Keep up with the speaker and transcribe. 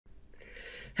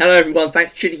Hello everyone,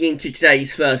 thanks for tuning in to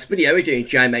today's first video. We're doing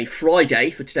JMA Friday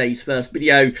for today's first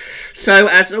video. So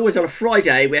as always on a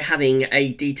Friday, we're having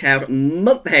a detailed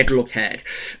month-ahead look ahead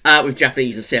with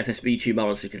Japanese and CFS V2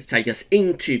 models that's going to take us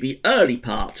into the early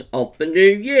part of the new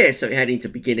year. So we're heading to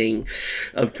the beginning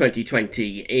of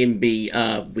 2020 in the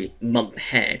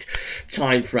month-ahead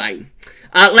time frame.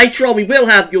 Later on, we will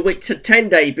have your week to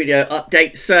 10-day video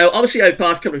update. So, obviously, over the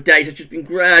past couple of days, I've just been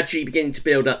gradually beginning to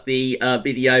build up the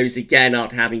videos again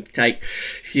after having to take a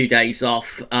few days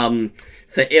off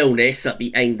for illness at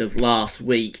the end of last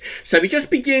week. So, we're just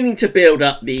beginning to build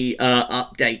up the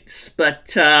updates.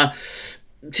 But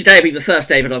today will be the first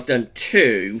day that I've done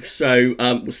two, so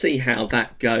we'll see how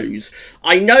that goes.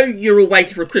 I know you're all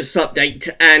waiting for a Christmas update,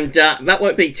 and that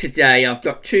won't be today. I've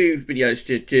got two videos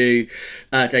to do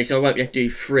today, so I won't be able to do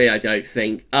three, I don't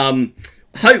think.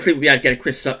 Hopefully we'll be able to get a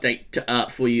Christmas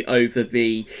update for you over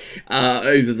the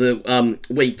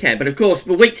weekend. But of course,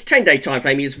 the week to 10-day time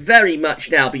frame is very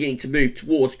much now beginning to move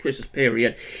towards Christmas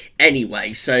period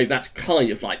anyway, so that's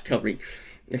kind of like covering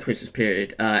the Christmas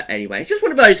period anyway. It's just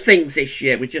one of those things this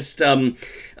year. We're just, you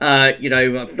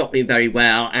know, I've not been very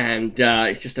well, and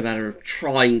it's just a matter of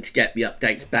trying to get the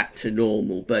updates back to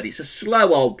normal. But it's a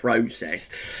slow old process.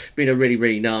 Been a really,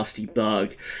 really nasty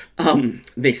bug,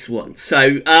 this one.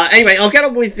 So anyway, I'll get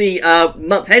on with the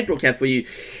month ahead look ahead for you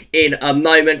in a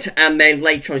moment, and then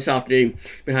later on this afternoon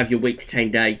we'll have your week to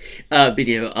 10-day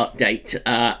video update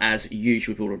as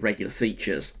usual with all the regular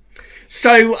features.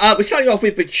 So, we're starting off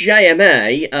with the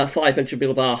JMA 500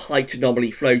 millibar height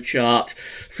anomaly flowchart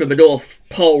from the North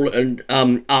Pole and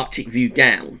Arctic view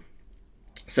down.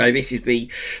 So this is the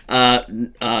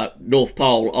North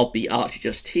Pole of the Arctic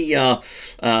just here.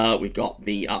 We've got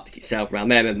the Arctic itself around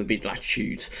there, and the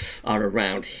mid-latitudes are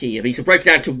around here. These are broken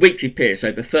down to weekly periods,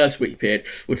 so the first week period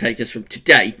will take us from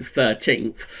today, the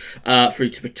 13th, through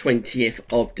to the 20th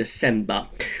of December.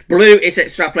 Blue is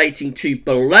extrapolating to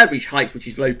below average heights, which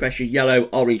is low pressure. Yellow,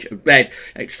 orange, and red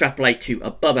extrapolate to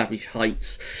above average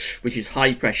heights, which is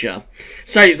high pressure.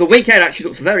 So the weekend actually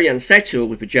looks very unsettled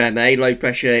with the JMA. Low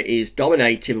pressure is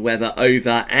dominating the weather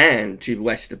over and to the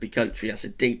west of the country. That's a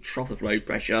deep trough of low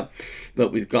pressure,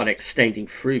 but we've got extending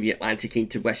through the Atlantic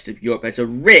into west of Europe. There's a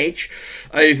ridge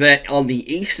over on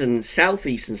the eastern,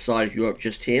 southeastern side of Europe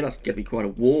just here. That's going to be quite a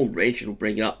warm ridge. It'll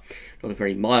bring up not a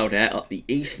very mild air up the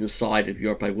eastern side of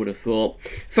Europe, I would have thought.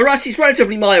 For us, it's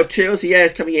relatively mild too, as the air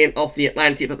is coming in off the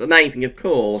Atlantic, but the main thing, of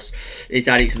course, is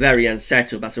that it's very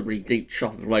unsettled. That's a really deep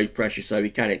trough of low pressure, so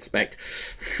we can expect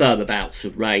further bouts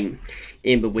of rain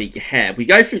in the week ahead. We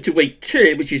go through to week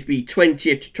 2, which is the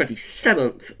 20th to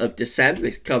 27th of December.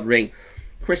 It's covering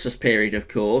Christmas period, of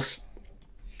course.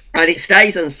 And it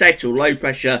stays unsettled. Low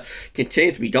pressure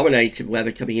continues to be dominated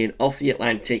weather coming in off the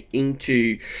Atlantic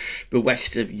into the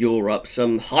west of Europe.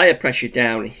 Some higher pressure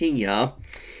down here.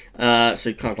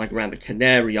 So kind of like around the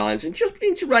Canary Islands, and just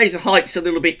beginning to raise the heights a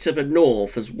little bit to the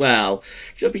north as well.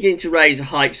 Just beginning to raise the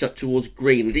heights up towards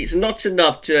Greenland. It's not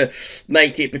enough to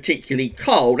make it particularly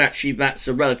cold. Actually, that's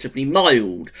a relatively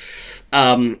mild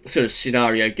sort of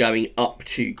scenario going up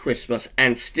to Christmas,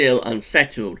 and still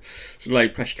unsettled. So low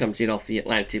pressure comes in off the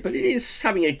Atlantic, but it is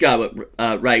having a go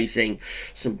at raising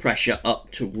some pressure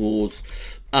up towards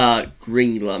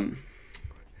Greenland.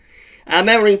 And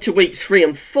then we're into weeks 3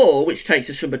 and 4, which takes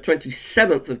us from the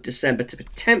 27th of December to the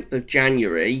 10th of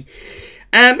January.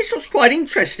 And this was quite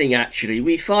interesting, actually.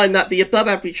 We find that the above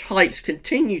average heights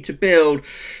continue to build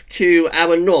to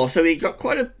our north. So we've got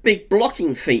quite a big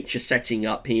blocking feature setting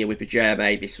up here with the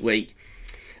JMA this week.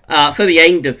 For the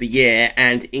end of the year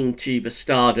and into the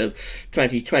start of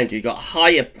 2020, we've got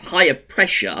high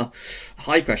pressure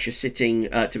sitting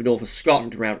to the north of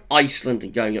Scotland around Iceland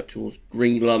and going up towards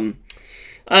Greenland.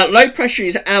 Low pressure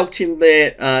is out in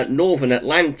the northern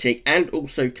Atlantic and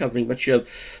also covering much of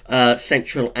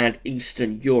central and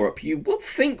eastern Europe. You would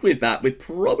think with that we're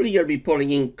probably going to be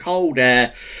pulling in cold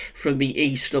air from the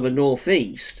east or the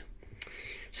northeast.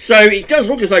 So it does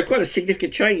look as though quite a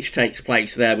significant change takes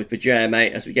place there with the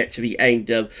JMA as we get to the end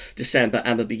of December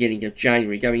and the beginning of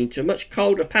January, going into a much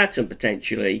colder pattern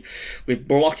potentially, with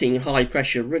blocking high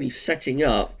pressure really setting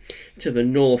up to the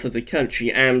north of the country.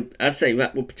 And as I say,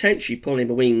 that will potentially pull in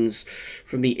the winds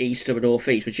from the east or the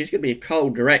northeast, which is going to be a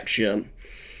cold direction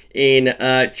in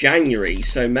January.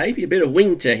 So maybe a bit of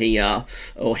winter here,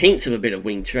 or hints of a bit of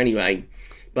winter anyway,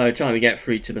 by the time we get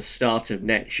through to the start of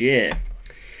next year.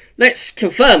 Let's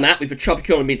confirm that with the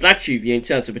tropical and mid-latitude view in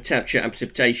terms of the temperature and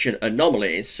precipitation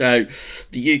anomalies. So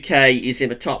the UK is in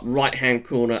the top right-hand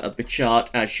corner of the chart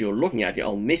as you're looking at it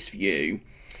on this view.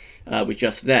 we're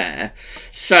just there.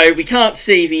 So we can't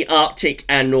see the Arctic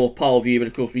and North Pole view, but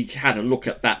of course we had a look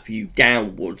at that view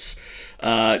downwards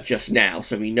just now,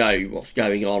 so we know what's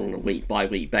going on a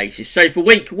week-by-week basis. So for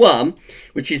week 1,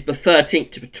 which is the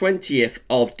 13th to the 20th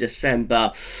of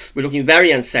December, we're looking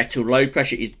very unsettled. Low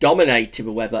pressure is dominating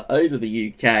the weather over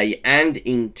the UK and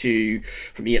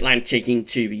from the Atlantic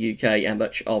into the UK and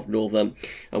much of northern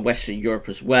and western Europe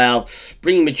as well,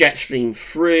 bringing the jet stream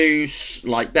through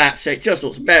like that. So it just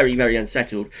looks very, very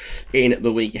unsettled in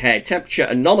the week ahead. Temperature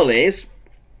anomalies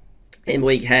in the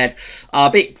week ahead are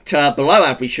a bit below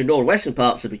average in northwestern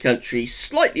parts of the country,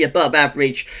 slightly above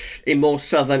average in more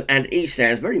southern and eastern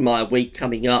areas. Very mild week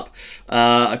coming up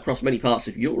across many parts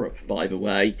of Europe, by the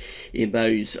way, in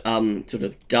those sort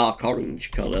of dark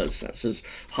orange colours. That's as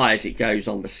high as it goes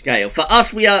on the scale. For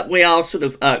us, we are sort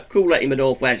of cooler in the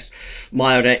northwest,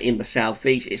 milder in the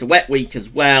southeast. It's a wet week as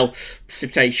well.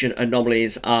 Precipitation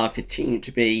anomalies are continuing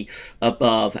to be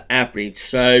above average.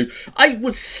 So I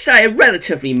would say a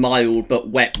relatively mild but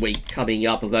wet week coming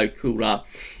up, although cooler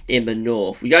in the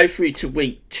north. We go through to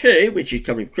week 2, which is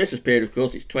covering Christmas period, of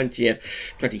course. It's 20th,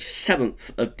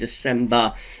 27th of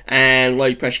December, and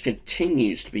low pressure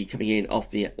continues to be coming in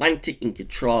off the Atlantic in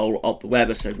control of the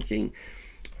weather, so looking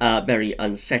very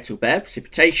unsettled there.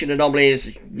 Precipitation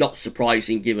anomalies, not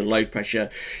surprising given low pressure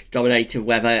dominating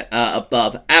weather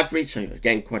above average. So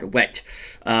again, quite a wet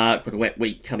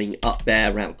week coming up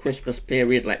there around Christmas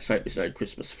period. Let's hope there's no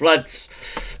Christmas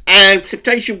floods. And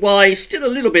precipitation wise, still a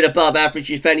little bit above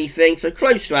average if anything. So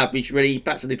close to average really,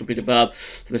 perhaps a little bit above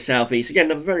for the southeast.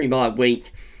 Again, a very mild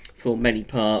week for many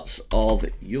parts of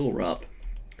Europe.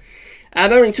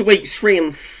 We're into weeks 3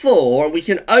 and 4, and we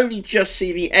can only just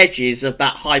see the edges of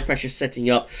that high pressure setting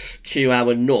up to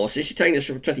our north. So this is taking us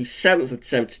from the 27th of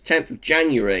December to 10th of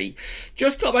January.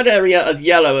 Just got that area of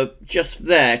yellow just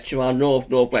there to our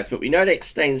northwest, but we know it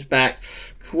extends back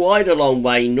quite a long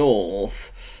way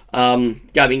north,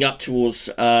 going up towards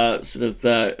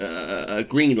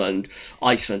Greenland,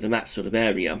 Iceland, and that sort of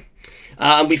area.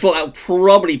 And we thought that would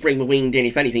probably bring the wind in,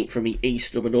 if anything, from the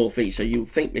east or the northeast. So you would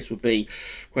think this would be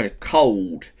quite a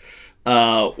cold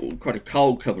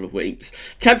couple of weeks.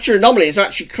 Temperature anomalies are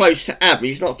actually close to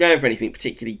average, not going for anything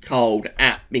particularly cold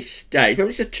at this stage. But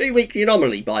it's a 2-weekly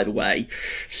anomaly, by the way.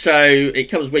 So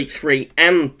it covers weeks 3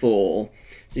 and 4.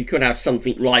 So you could have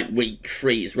something like week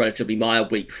 3 is relatively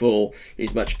mild, week 4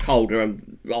 is much colder,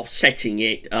 and offsetting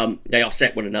it, they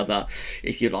offset one another,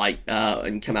 if you like,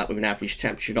 and come out with an average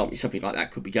temperature anomaly. Something like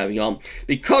that could be going on.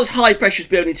 Because high pressure is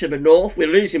building to the north, we're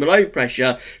losing the low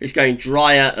pressure. It's going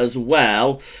drier as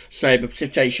well. So the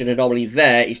precipitation anomaly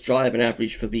there is drier than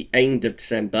average for the end of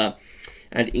December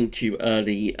and into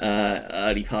early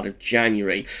part of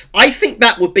January. I think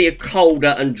that would be a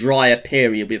colder and drier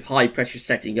period with high pressure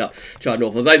setting up to our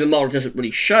north. Although the model doesn't really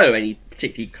show any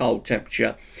particularly cold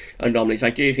temperature anomalies, I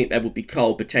do think there would be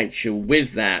cold potential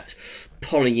with that,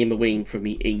 pulling in the wind from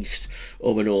the east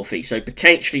or the northeast. So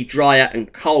potentially drier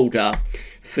and colder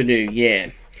for New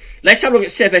Year. Let's have a look at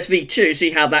CFS V2,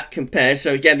 see how that compares.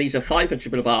 So again, these are 500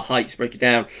 millibar heights broken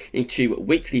down into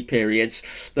weekly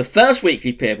periods. The first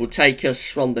weekly period will take us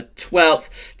from the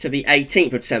 12th to the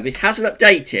 18th of December. This hasn't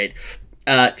updated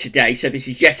today, so this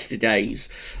is yesterday's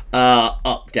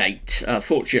update.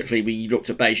 Fortunately, we looked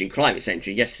at Beijing Climate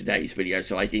Centre in yesterday's video,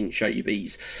 so I didn't show you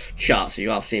these charts, so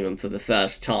you are seeing them for the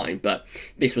first time, but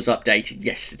this was updated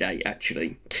yesterday,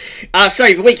 actually.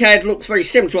 So the week ahead looks very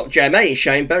similar to what JMA is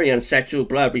showing, very unsettled,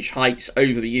 below average heights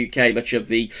over the UK, much of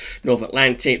the North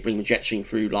Atlantic, bring the jet stream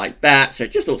through like that, so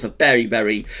it just looks a very,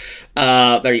 very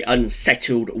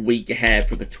unsettled week ahead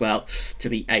from the 12th to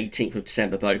the 18th of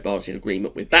December. Both bars in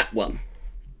agreement with that one.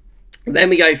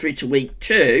 Then we go through to week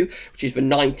 2, which is the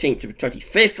 19th to the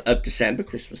 25th of December,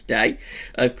 Christmas Day,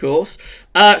 of course.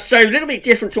 So a little bit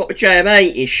different to what the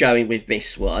JMA is showing with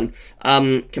this one,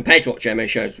 compared to what JMA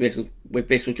shows with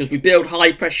this one, because we build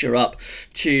high pressure up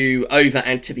to over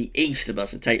and to the east of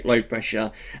us and take low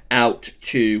pressure out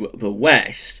to the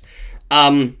west.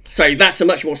 So that's a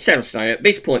much more settled scenario. At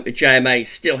this point, the JMA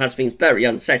still has things very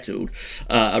unsettled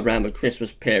around the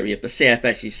Christmas period. The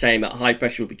CFS is saying that high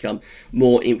pressure will become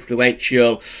more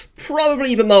influential.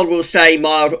 Probably the model will say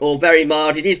mild or very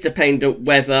mild. It is dependent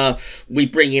whether we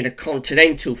bring in a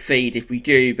continental feed. If we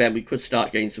do, then we could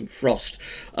start getting some frost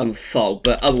and fog.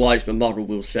 But otherwise, the model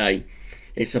will say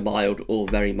it's a mild or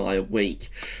very mild week.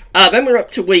 Then we're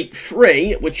up to week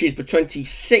 3, which is the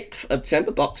 26th of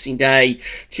December, Boxing Day,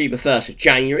 to the 1st of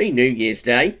January, New Year's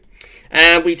Day.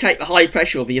 And we take the high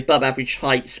pressure or the above average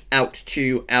heights out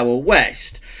to our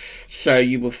west. So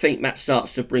you will think that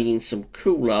starts to bring in some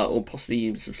cooler or possibly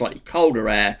even some slightly colder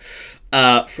air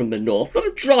from the north. A lot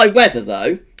of dry weather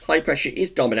though. high pressure is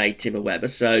dominating the weather,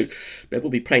 so there will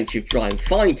be plenty of dry and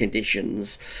fine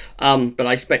conditions, but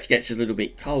I expect it gets a little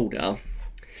bit colder.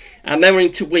 And then we're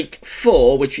into week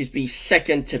 4, which is the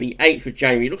 2nd to the 8th of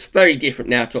January. It looks very different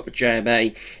now to what the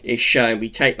JMA is showing. We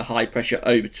take the high pressure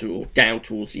over to or down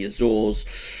towards the Azores.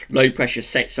 Low pressure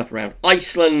sets up around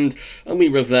Iceland, and we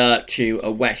revert to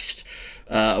a west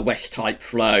type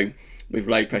flow, with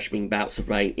low pressure bringing bouts of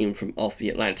rain in from off the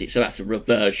Atlantic. So that's a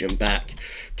reversion back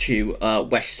to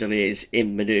westerlies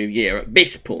in the new year. At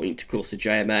this point, of course, the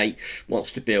JMA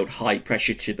wants to build high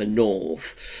pressure to the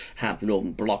north, have the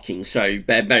northern blocking. So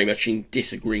they're very much in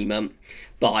disagreement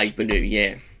by the new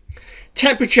year.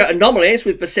 Temperature anomalies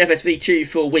with the CFS V2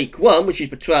 for week 1, which is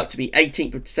the 12th to the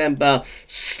 18th of December,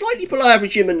 slightly below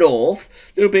average in the north,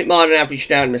 a little bit milder than average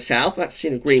down in the south. That's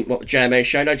in agreement with what the JMA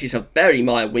show. Notice a very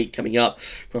mild week coming up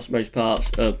across most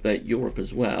parts of Europe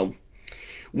as well.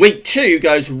 Week 2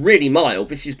 goes really mild.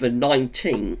 This is the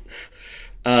 19th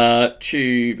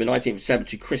to the 19th of December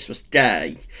to Christmas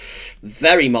Day.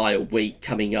 Very mild week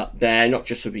coming up there, not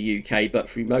just for the UK, but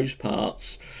through most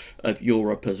parts of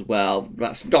Europe as well.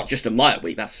 That's not just a mild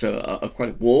week, that's a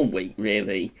quite warm week,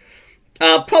 really.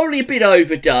 Probably a bit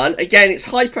overdone. Again, it's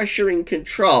high pressure in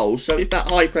control, so if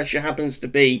that high pressure happens to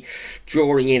be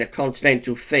drawing in a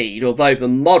continental feed, although the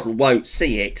model won't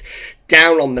see it,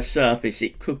 down on the surface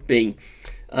it could be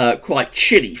quite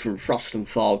chilly from frost and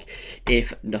fog,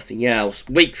 if nothing else.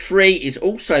 Week 3 is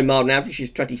also mild on average,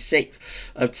 is 26th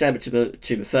of December to the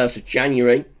 1st of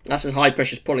January. That's as high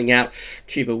pressure's pulling out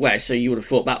to the west, so you would have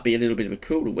thought that'd be a little bit of a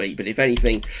cooler week, but if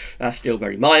anything, that's still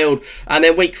very mild. And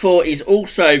then week 4 is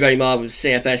also very mild with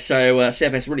CFS, so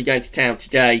CFS really going to town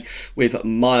today with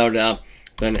milder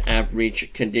than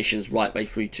average conditions right way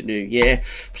through to New Year.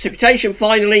 Precipitation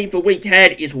finally, the week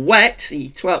ahead is wet, the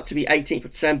 12th to the 18th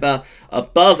of December,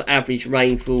 above average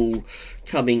rainfall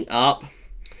coming up.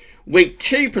 Week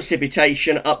 2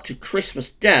 precipitation up to Christmas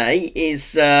Day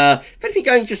is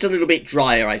going just a little bit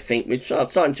drier, I think. We're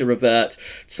starting to revert to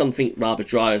something rather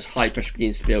dry as high pressure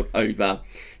begins to build over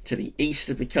to the east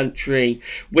of the country.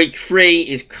 Week 3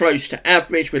 is close to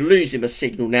average. We're losing the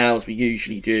signal now, as we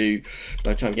usually do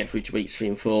by the time we get through to weeks 3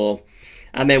 and 4.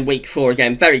 And then week 4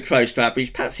 again, very close to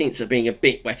average. Perhaps hints of being a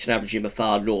bit wetter than average in the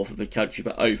far north of the country,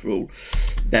 but overall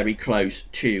very close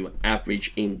to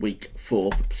average in week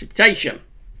 4 for precipitation.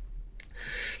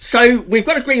 So we've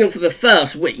got agreement for the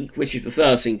first week, which is the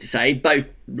first thing to say, both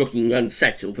looking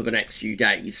unsettled for the next few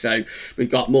days. So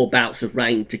we've got more bouts of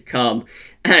rain to come,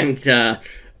 and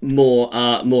more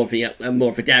of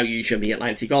a deluge of the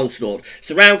Atlantic onslaught.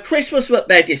 So around Christmas, but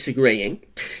they're disagreeing.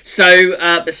 So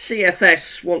the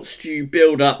CFS wants to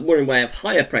build up more in way of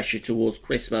higher pressure towards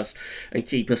Christmas and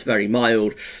keep us very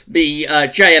mild. The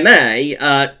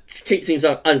JMA keeps things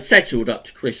unsettled up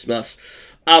to Christmas.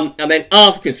 And then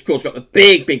after, of course, got the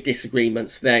big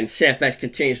disagreements then. CFS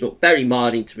continues to look very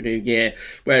mild into the new year,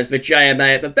 whereas the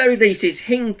JMA at the very least is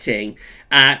hinting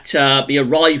at the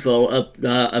arrival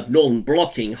of northern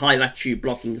blocking, high latitude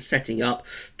blocking setting up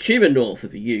to the north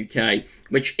of the UK,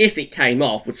 which if it came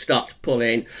off would start to pull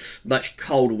in much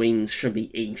colder winds from the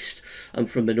east and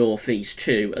from the northeast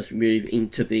too as we move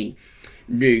into the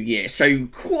new year. So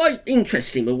quite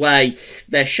interesting the way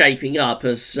they're shaping up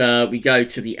as we go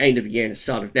to the end of the year and the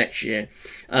start of next year,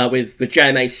 with the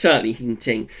JMA certainly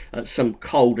hinting at some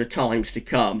colder times to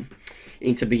come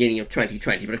into the beginning of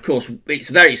 2020. But of course it's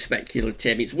very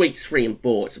speculative. It's weeks 3 and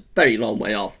 4. It's a very long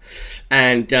way off,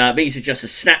 and these are just a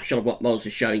snapshot of what models are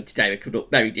showing today. It could look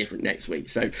very different next week,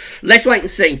 so let's wait and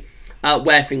see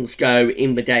where things go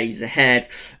in the days ahead.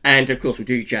 And of course we'll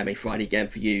do JMA Friday again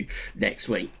for you next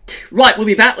week. Right, we'll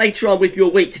be back later on with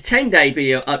your week to 10-day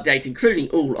video update, including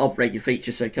all of regular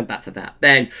features, so come back for that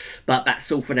then. But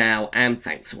that's all for now, and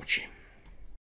thanks for watching.